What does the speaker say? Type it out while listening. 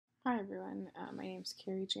Hi everyone, my name is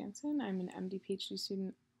Carey Jansen. I'm an MD PhD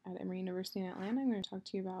student at Emory University in Atlanta. I'm going to talk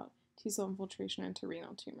to you about T-cell infiltration into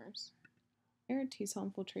renal tumors. T-cell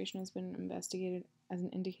infiltration has been investigated as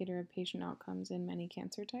an indicator of patient outcomes in many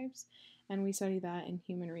cancer types, and we study that in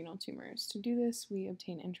human renal tumors. To do this, we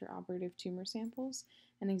obtain intraoperative tumor samples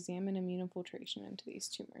and examine immune infiltration into these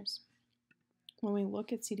tumors. When we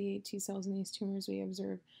look at CD8 T cells in these tumors, we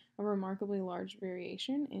observe a remarkably large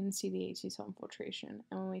variation in CD8 T cell infiltration.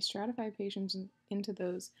 And when we stratify patients into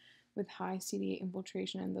those with high CD8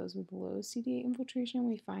 infiltration and those with low CD8 infiltration,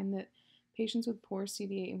 we find that patients with poor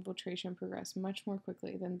CD8 infiltration progress much more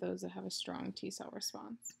quickly than those that have a strong T cell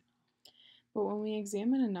response. But when we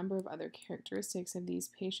examine a number of other characteristics of these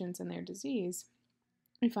patients and their disease,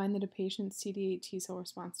 we find that a patient's CD8 T cell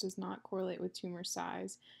response does not correlate with tumor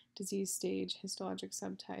size, disease stage, histologic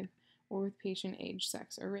subtype, or with patient age,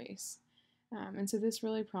 sex, or race. And so this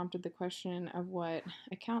really prompted the question of what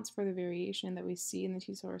accounts for the variation that we see in the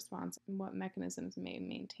T cell response and what mechanisms may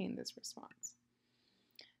maintain this response.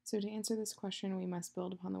 So to answer this question, we must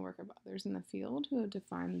build upon the work of others in the field who have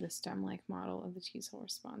defined the stem-like model of the T cell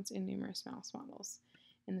response in numerous mouse models.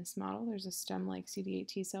 In this model, there's a stem-like CD8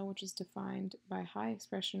 T cell, which is defined by high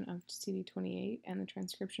expression of CD28 and the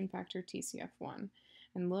transcription factor TCF1,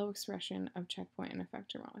 and low expression of checkpoint and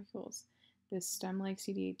effector molecules. This stem-like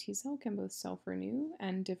CD8 T cell can both self-renew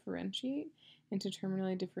and differentiate into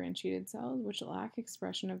terminally differentiated cells, which lack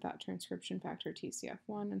expression of that transcription factor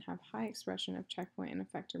TCF1 and have high expression of checkpoint and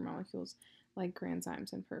effector molecules like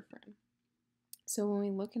granzymes and perforin. So when we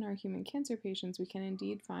look in our human cancer patients, we can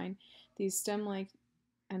indeed find these stem-like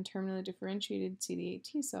and terminally differentiated CD8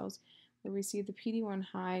 T cells, where we see the PD1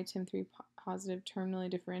 high TIM3 positive terminally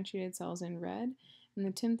differentiated cells in red and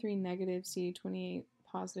the TIM3 negative CD28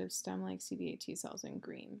 positive stem-like CD8 T cells in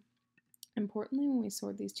green. Importantly, when we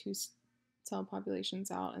sort these two cell populations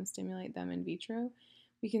out and stimulate them in vitro,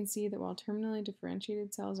 we can see that while terminally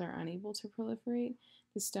differentiated cells are unable to proliferate,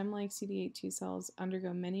 the stem-like CD8 T cells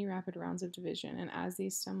undergo many rapid rounds of division, and as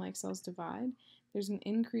these stem-like cells divide, there's an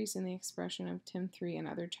increase in the expression of TIM3 and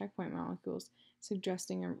other checkpoint molecules,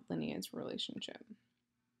 suggesting a lineage relationship.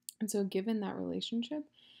 And so given that relationship,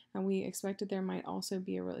 we expected there might also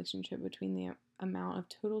be a relationship between the amount of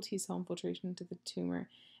total T cell infiltration into the tumor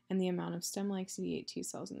and the amount of stem-like CD8 T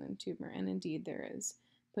cells in the tumor, and indeed there is.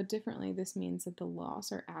 Put differently, this means that the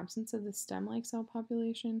loss or absence of the stem-like cell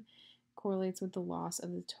population correlates with the loss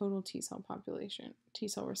of the total T cell population, T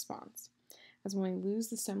cell response. As when we lose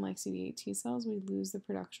the stem-like CD8 T cells, we lose the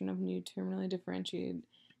production of new terminally differentiated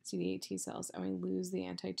CD8 T cells, and we lose the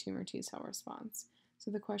anti-tumor T cell response. So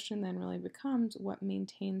the question then really becomes, what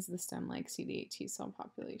maintains the stem-like CD8 T cell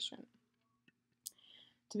population?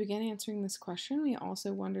 To begin answering this question, we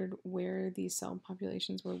also wondered where these cell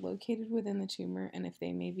populations were located within the tumor and if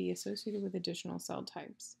they may be associated with additional cell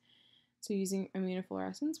types. So using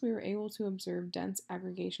immunofluorescence, we were able to observe dense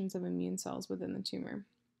aggregations of immune cells within the tumor.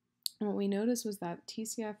 And what we noticed was that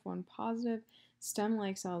TCF1 positive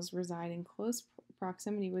stem-like cells reside in close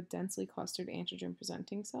proximity with densely clustered antigen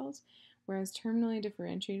presenting cells, whereas terminally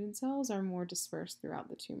differentiated cells are more dispersed throughout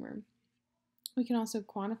the tumor. We can also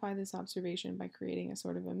quantify this observation by creating a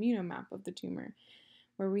sort of immunomap of the tumor,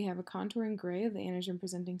 where we have a contour in gray of the antigen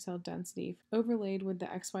presenting cell density overlaid with the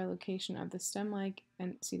XY location of the stem-like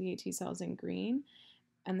and CD8 T cells in green,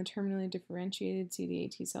 and the terminally differentiated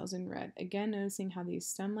CD8 T cells in red. Again, noticing how these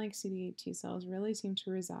stem-like CD8 T cells really seem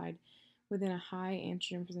to reside within a high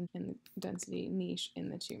antigen presenting density niche in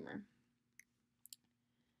the tumor.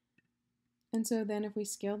 And so then if we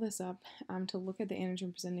scale this up to look at the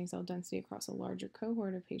antigen presenting cell density across a larger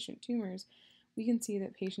cohort of patient tumors, we can see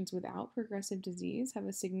that patients without progressive disease have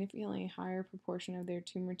a significantly higher proportion of their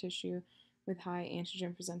tumor tissue with high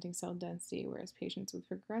antigen presenting cell density, whereas patients with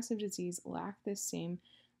progressive disease lack this same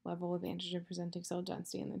level of antigen presenting cell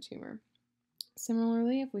density in the tumor.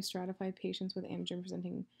 Similarly, if we stratify patients with antigen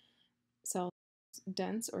presenting cell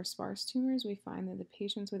dense or sparse tumors, we find that the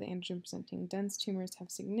patients with antigen presenting dense tumors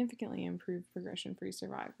have significantly improved progression-free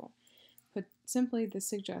survival. Put simply, this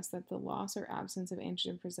suggests that the loss or absence of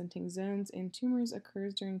antigen presenting zones in tumors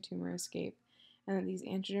occurs during tumor escape, and that these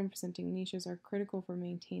antigen presenting niches are critical for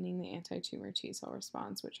maintaining the anti-tumor T cell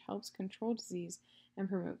response, which helps control disease and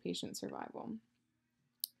promote patient survival.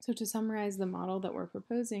 So to summarize, the model that we're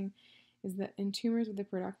proposing is that in tumors with a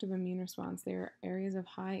productive immune response, there are areas of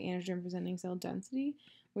high antigen presenting cell density,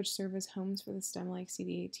 which serve as homes for the stem-like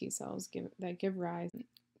CD8 T cells that give rise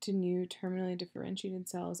to new terminally differentiated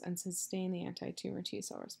cells and sustain the anti-tumor T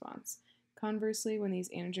cell response. Conversely, when these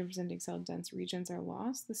antigen-presenting cell dense regions are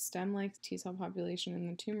lost, the stem-like T cell population in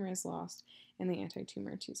the tumor is lost, and the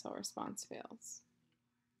anti-tumor T cell response fails.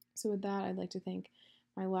 So with that, I'd like to thank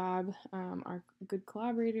my lab, our good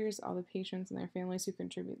collaborators, all the patients and their families who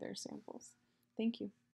contribute their samples. Thank you.